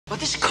But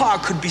this car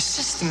could be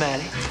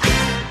systematic,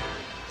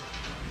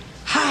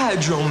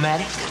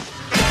 hydromatic,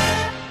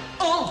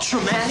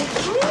 ultramatic.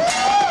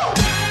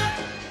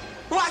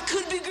 Why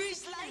could be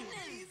greased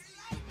lightning?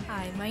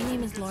 Hi, my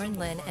name is Lauren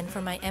Lynn, and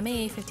for my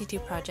MAE 52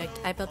 project,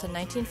 I built a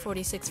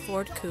 1946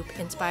 Ford Coupe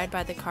inspired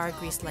by the car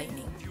Greased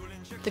Lightning.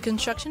 The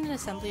construction and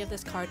assembly of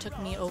this car took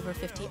me over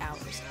 50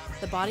 hours.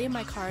 The body of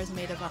my car is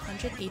made of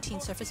 118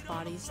 surface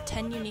bodies,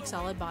 10 unique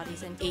solid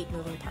bodies, and 8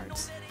 moving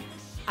parts.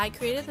 I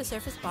created the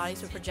surface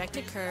bodies with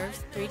projected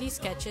curves, 3D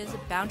sketches,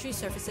 boundary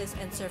surfaces,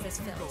 and surface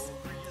fills.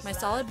 My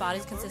solid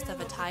bodies consist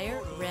of a tire,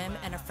 rim,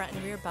 and a front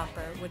and rear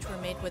bumper, which were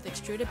made with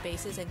extruded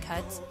bases and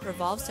cuts,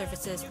 revolved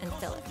surfaces, and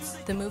fillets.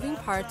 The moving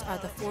parts are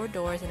the 4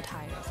 doors and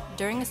tires.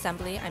 During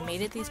assembly, I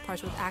mated these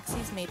parts with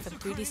axes made from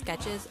 3D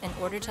sketches in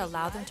order to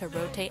allow them to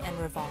rotate and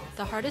revolve.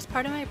 The hardest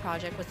part of my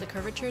project was the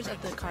curvatures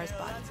of the car's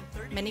body.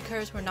 Many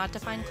curves were not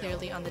defined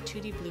clearly on the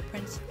 2D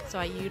blueprints, so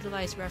I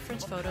utilized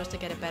reference photos to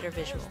get a better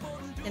visual.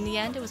 In the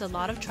end, it was a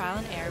lot of trial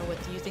and error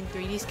with using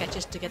 3D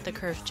sketches to get the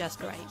curves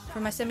just right.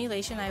 For my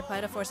simulation, I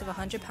applied a force of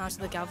 100 pounds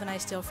to the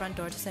galvanized steel front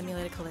door to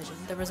simulate a collision.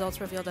 The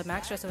results revealed a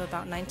max stress of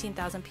about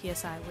 19,000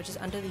 psi, which is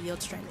under the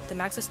yield strength. The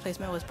max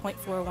displacement was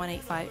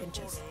 0.4185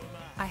 inches.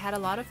 I had a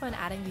lot of fun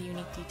adding the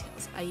unique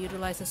details. I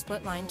utilized the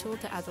split line tool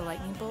to add the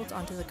lightning bolts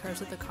onto the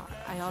curves of the car.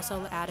 I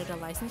also added a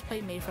license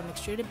plate made from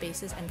extruded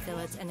bases and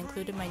fillets and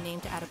included my name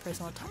to add a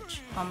personal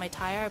touch. On my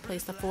tire, I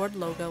placed the Ford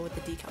logo with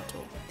the decal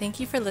tool. Thank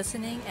you for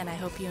listening, and I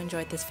hope you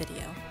enjoyed this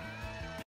video.